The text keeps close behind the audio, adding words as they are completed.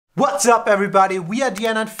What's up everybody, we are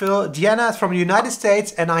Deanna and Phil. Deanna is from the United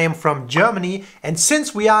States and I am from Germany. And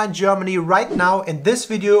since we are in Germany right now, in this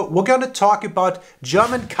video we're going to talk about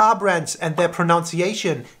German car brands and their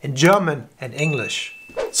pronunciation in German and English.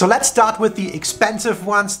 So let's start with the expensive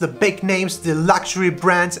ones, the big names, the luxury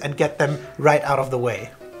brands, and get them right out of the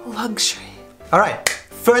way. Luxury. Alright,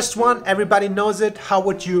 first one, everybody knows it. How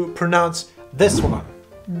would you pronounce this one?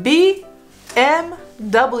 BMW.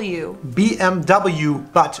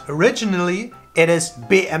 BMW, but originally it is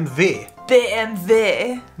BMW.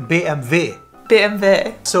 BMW. BMW.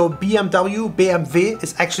 BMW. So BMW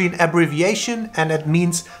is actually an abbreviation and it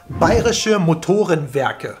means Bayerische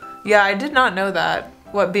Motorenwerke. Yeah, I did not know that,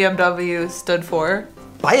 what BMW stood for.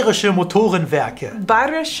 Bayerische Motorenwerke.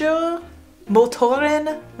 Bayerische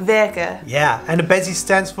Motorenwerke. Yeah, and it basically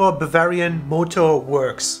stands for Bavarian Motor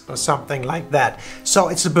Works or something like that. So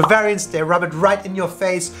it's the Bavarians, they rub it right in your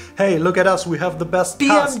face. Hey, look at us, we have the best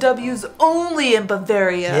cars. BMW's only in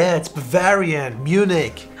Bavaria. Yeah, it's Bavarian,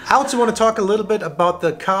 Munich. I also want to talk a little bit about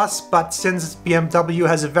the cars, but since BMW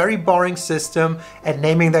has a very boring system at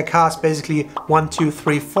naming their cars basically 1, 2,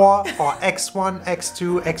 3, 4 or X1,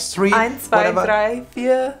 X2, X3, 1, 2, 3,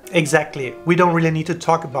 4. Exactly. We don't really need to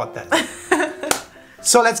talk about that.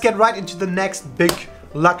 So let's get right into the next big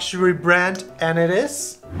luxury brand, and it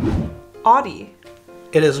is... Audi.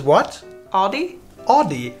 It is what? Audi?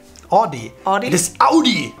 Audi. Audi. Audi? It is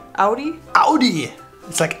Audi. Audi? Audi.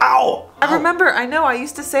 It's like ow. I remember, I know, I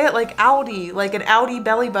used to say it like Audi, like an Audi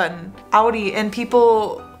belly button. Audi, and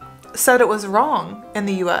people said it was wrong in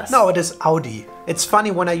the US. No, it is Audi. It's funny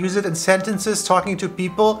when I use it in sentences talking to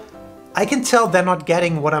people, I can tell they're not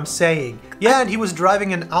getting what I'm saying. Yeah, and he was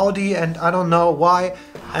driving an Audi and I don't know why,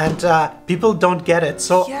 and people don't get it.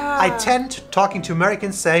 So yeah. I tend talking to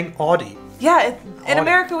Americans saying Audi. Yeah, in Audi.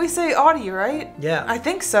 America we say Audi, right? Yeah. I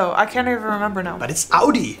think so. I can't even remember now. But it's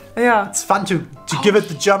Audi. Yeah. It's fun to give it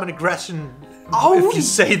the German aggression if you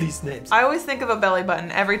say these names. I always think of a belly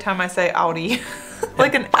button every time I say Audi.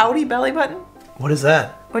 Like an Audi belly button? What is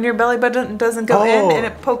that? When your belly button doesn't go in and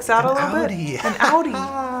it pokes out a little Audi. bit. An Audi.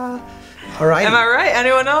 Alright. Am I right?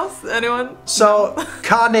 Anyone else? Anyone? So,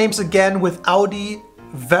 car names again with Audi.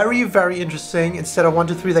 Very, very interesting. Instead of 1,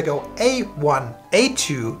 2, 3, they go A1,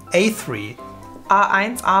 A2, A3.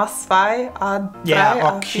 A1, A2, A3, Yeah,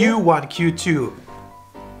 or A4. Q1, Q2.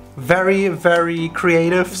 Very, very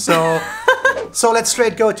creative. So, so let's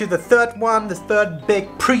straight go to the third one. The third big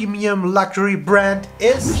premium luxury brand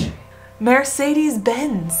is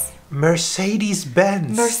Mercedes-Benz.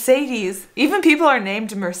 Mercedes-Benz. Mercedes. Even people are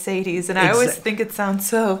named Mercedes, and I always think it sounds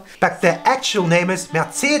so... But their actual name is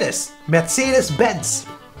Mercedes. Mercedes-Benz.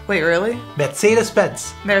 Wait, really?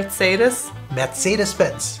 Mercedes-Benz. Mercedes?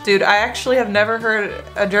 Mercedes-Benz. Dude, I actually have never heard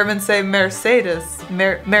a German say Mercedes.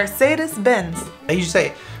 Mercedes-Benz. And you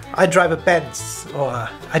say, I drive a Benz, or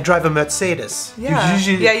I drive a Mercedes. Yeah,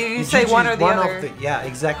 you say one or the other. Yeah,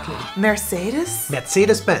 exactly. Mercedes?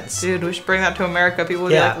 Mercedes-Benz. Dude, we should bring that to America. People would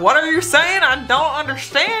be like, what are you saying? I don't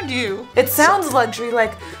understand you. It sounds luxury,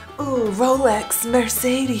 like, ooh, Rolex,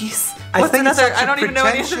 Mercedes. I think it's such I don't a even know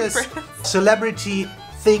any other pretentious brands. celebrity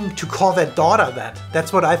thing to call their daughter that.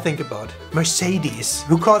 That's what I think about. Mercedes.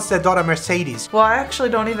 Who calls their daughter Mercedes? Well, I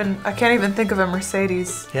actually I can't even think of a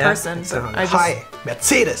Mercedes person. So I just, hi,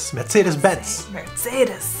 Mercedes. Mercedes-Benz.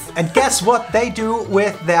 Mercedes. And guess what they do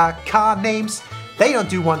with their car names? They don't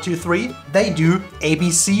do 1, 2, 3. They do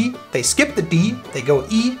ABC. They skip the D. They go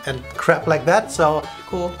E and crap like that. So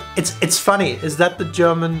cool. It's funny. Is that the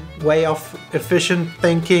German way of efficient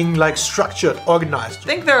thinking, like structured, organized? I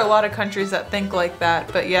think there are a lot of countries that think like that,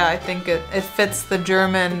 but yeah, I think it fits the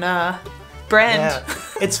German brand. Yeah.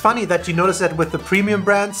 It's funny that you notice that with the premium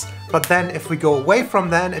brands, but then if we go away from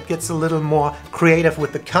that, it gets a little more creative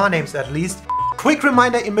with the car names at least. Quick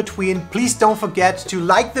reminder in between, please don't forget to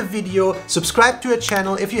like the video, subscribe to our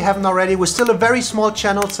channel if you haven't already. We're still a very small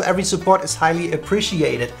channel, so every support is highly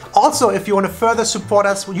appreciated. Also, if you want to further support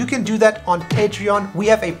us, you can do that on Patreon. We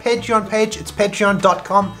have a Patreon page, it's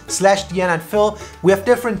patreon.com/DeannaandPhil. We have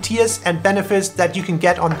different tiers and benefits that you can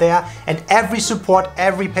get on there, and every support,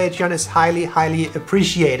 every Patreon is highly, highly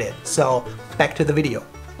appreciated. So, back to the video.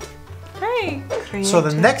 Hey, creative. So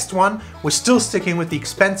the next one, we're still sticking with the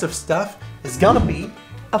expensive stuff, is gonna be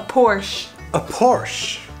a Porsche. a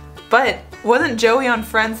Porsche. But wasn't Joey on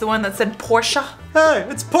Friends the one that said Porsche? Hey,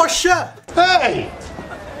 it's Porsche! Hey,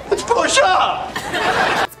 it's Porsche!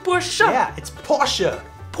 It's Porsche. Yeah, it's Porsche.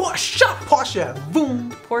 Porsche. Porsche.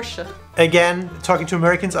 Boom. Porsche. Again, talking to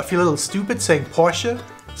Americans, I feel a little stupid saying Porsche,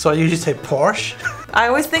 so I usually say Porsche. I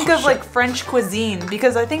always think of like French cuisine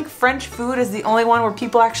because I think French food is the only one where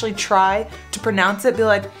people actually try to pronounce it. Be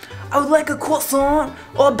like, I would like a croissant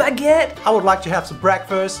or a baguette. I would like to have some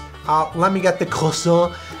breakfast. Let me get the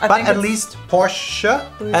croissant. But at least Porsche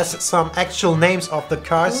has some actual names of the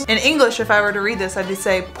cars. In English, if I were to read this, I'd just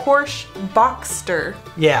say Porsche Boxster.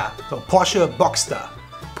 Yeah, so Porsche Boxster.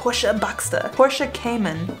 Porsche Boxster. Porsche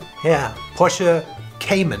Cayman. Yeah, Porsche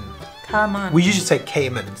Cayman. Come on. We usually say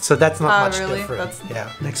Cayman, so that's not much really? different.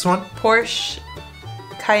 Yeah, next one. Porsche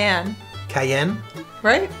Cayenne. Cayenne.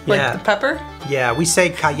 Right? Like the pepper? Yeah, we say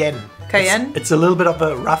Cayenne. Cayenne? It's a little bit of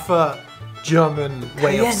a rougher German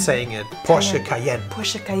way of saying it. Porsche Cayenne.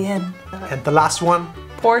 Porsche Cayenne. And the last one?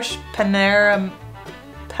 Porsche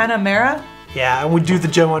Panamera? Yeah, and we do the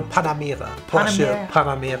German one, Panamera. Porsche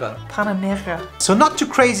Panamera. Panamera. So not too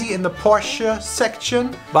crazy in the Porsche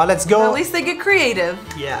section, but let's go... Well, at least they get creative.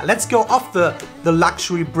 Yeah, let's go off the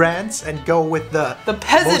luxury brands and go with the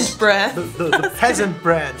peasant brand. The peasant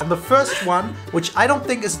brand. And the first one, which I don't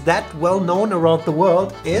think is that well known around the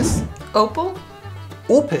world, is... Opel?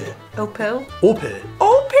 Opel. Opel? Opel.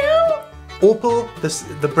 Opel? Opel,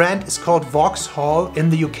 the brand is called Vauxhall in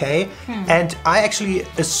the UK, and I actually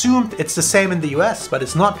assumed it's the same in the US, but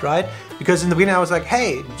it's not, right? Because in the beginning I was like,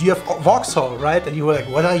 hey, do you have Vauxhall, right? And you were like,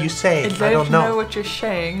 what are you saying? I don't know what you're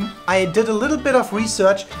saying. I did a little bit of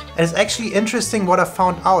research, and it's actually interesting what I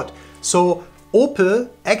found out. So Opel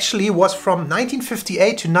actually was from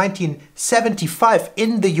 1958 to 1975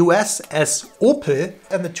 in the US as Opel,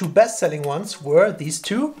 and the two best-selling ones were these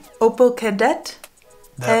two. Opel Kadett.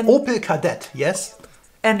 The Opel Kadett, yes.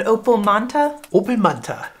 And Opel Manta? Opel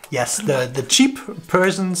Manta, yes. The cheap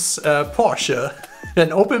person's Porsche, an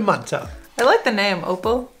Opel Manta. I like the name,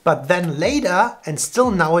 Opel. But then later, and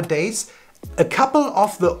still nowadays, a couple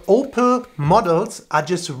of the Opel models are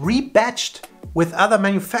just rebadged with other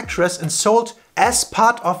manufacturers and sold as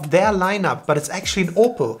part of their lineup, but it's actually an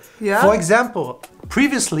Opel. Yeah. For example,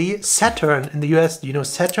 previously Saturn in the US, do you know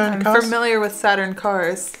Saturn cars? I'm familiar with Saturn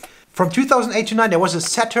cars. From 2008 to 9 there was a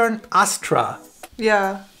Saturn Astra.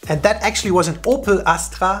 Yeah. And that actually was an Opel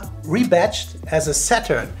Astra rebadged as a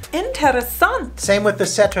Saturn. Interessant. Same with the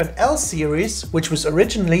Saturn L series, which was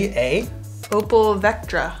originally a Opel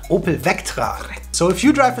Vectra. Opel Vectra. So if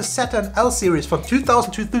you drive a Saturn L series from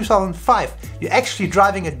 2000 to 2005, you're actually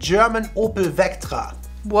driving a German Opel Vectra.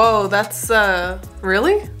 Whoa, that's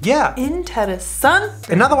really? Yeah. Interessant.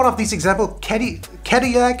 Another one of these examples,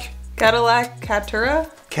 Cadillac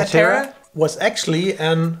Catera was actually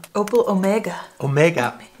an Opel Omega.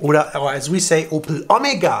 Omega. Oder as we say, Opel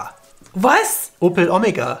Omega. Was? Opel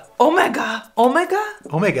Omega. Omega. Omega?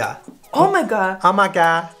 Omega. Omega.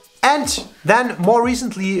 Omega. And then more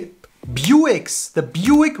recently, Buicks. The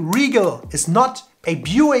Buick Regal is not a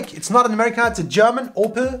Buick. It's not an American, it's a German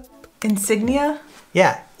Opel. Insignia?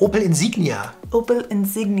 Yeah, Opel Insignia. Opel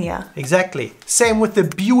Insignia. Exactly. Same with the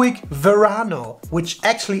Buick Verano, which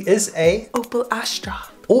actually is a Opel Astra.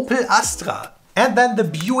 Opel Astra. And then the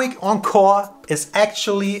Buick Encore is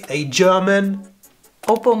actually a German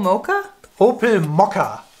Opel Mokka? Opel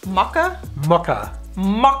Mokka. Mokka? Mokka.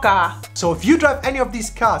 Mokka. So if you drive any of these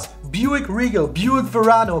cars, Buick Regal, Buick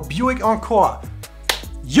Verano, Buick Encore,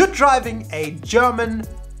 you're driving a German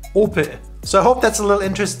Opel. So I hope that's a little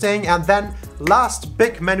interesting. And then last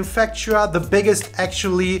big manufacturer, the biggest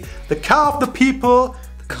actually, the car of the people.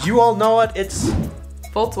 You all know it, it's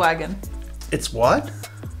Volkswagen. It's what?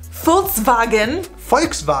 Volkswagen.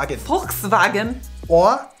 Volkswagen. Volkswagen.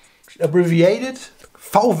 Or abbreviated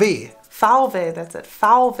VW. VW, that's it.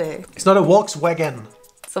 VW. It's not a Volkswagen.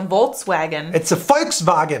 It's a Volkswagen. It's a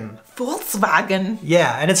Volkswagen. Volkswagen.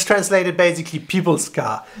 Yeah, and it's translated basically people's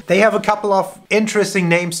car. They have a couple of interesting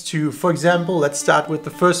names too. For example, let's start with the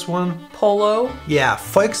first one. Polo. Yeah,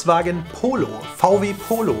 Volkswagen Polo. VW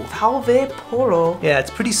Polo. VW Polo. Yeah, it's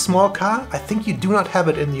a pretty small car. I think you do not have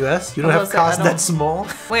it in the US. You don't have cars that small.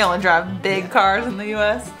 We only drive big cars in the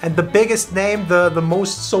US. And the biggest name, the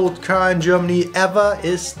most sold car in Germany ever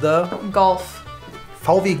is the Golf.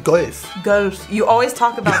 VW Golf. Golf. You always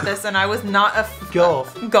talk about this and I was not a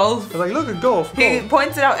Golf. Golf. I was like, look at Golf. He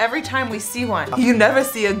points it out every time we see one. You never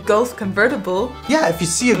see a Golf convertible. Yeah, if you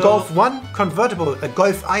see a Golf 1 convertible, a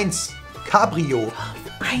Golf 1 Cabrio.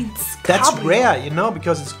 Cabrio. That's rare, you know,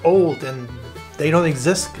 because it's old and they don't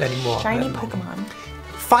exist anymore. Shiny Pokemon.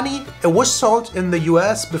 Funny, it was sold in the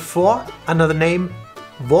US before under the name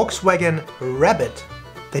Volkswagen Rabbit.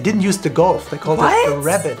 They didn't use the Golf, they called it a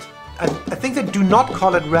Rabbit. I think they do not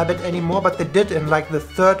call it Rabbit anymore, but they did in like the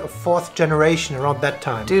 3rd or 4th generation around that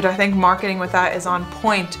time. Dude, I think marketing with that is on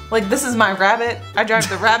point. Like, this is my Rabbit. I drive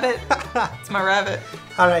the Rabbit. It's my Rabbit.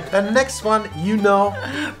 Alright, then the next one, you know.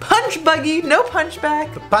 Punch buggy, no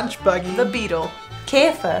punchback. The punch buggy. The Beetle.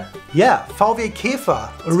 Käfer. Yeah, VW Käfer,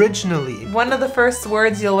 originally. One of the first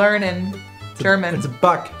words you'll learn in German. It's a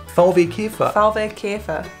bug. VW Käfer. VW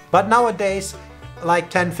Käfer. But nowadays, like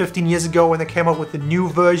 10, 15 years ago when they came up with the new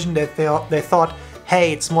version, they thought,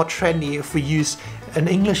 hey, it's more trendy if we use an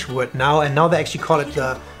English word now, and now they actually call it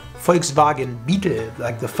the Volkswagen Beetle,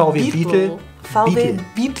 like the VW Beetle.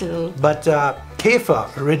 VW Beetle. But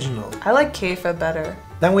Käfer, original. I like Käfer better.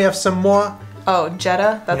 Then we have some more. Oh,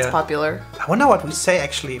 Jetta, that's popular. I wonder what we say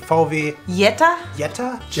actually. VW Jetta?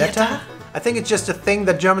 Jetta? Jetta? I think it's just a thing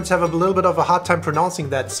that Germans have a little bit of a hard time pronouncing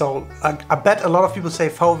that. So I bet a lot of people say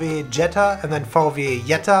VW Jetta and then VW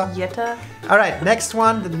Jetta. Jetta. All right, next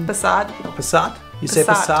one. Passat. Passat? You say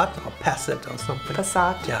Passat or Passat or something?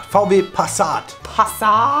 Passat. Yeah, VW Passat.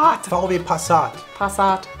 Passat. VW Passat.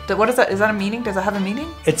 Passat. What is that? Is that a meaning? Does it have a meaning?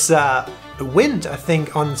 It's a wind, I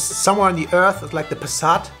think, on somewhere on the earth. It's like the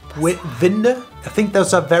Passat. Winde. I think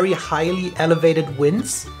those are very highly elevated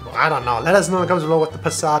winds. Well, I don't know. Let us know in the comments below what the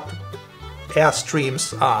Passat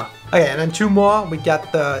airstreams are. Okay, and then two more. We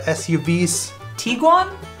got the SUVs.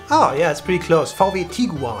 Tiguan? Oh yeah, it's pretty close. VW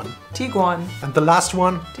Tiguan. Tiguan. And the last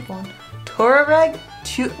one? Tiguan. Touareg?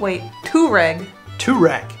 Touareg. Touareg.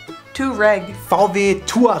 Touareg. VW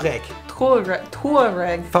Touareg.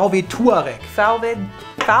 Touareg. VW Touareg.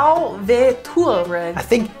 VW Touareg. I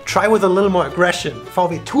think try with a little more aggression.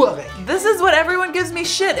 VW Touareg. This is what everyone gives me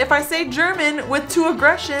shit if I say German with two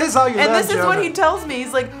aggression. This is how you learn And this German. is what he tells me.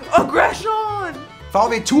 He's like, aggression!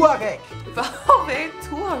 VW Touareg. VW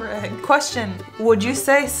Touareg. Question, would you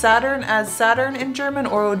say Saturn as Saturn in German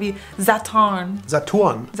or would it be Saturn?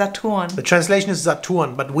 Saturn. Saturn. The translation is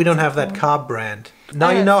Saturn, but we don't have that car brand.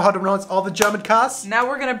 Now you know how to pronounce all the German cars? Now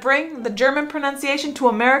we're gonna bring the German pronunciation to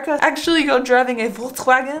America. Actually, you're driving a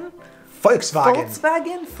Volkswagen.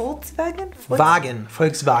 Volkswagen. Volkswagen.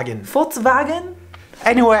 Volkswagen.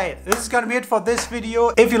 Anyway, this is gonna be it for this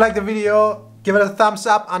video. If you like the video, give it a thumbs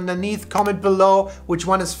up underneath, comment below which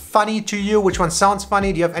one is funny to you, which one sounds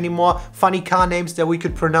funny. Do you have any more funny car names that we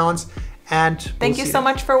could pronounce? And thank you so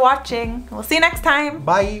much for watching. We'll see you next time.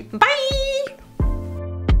 Bye. Bye.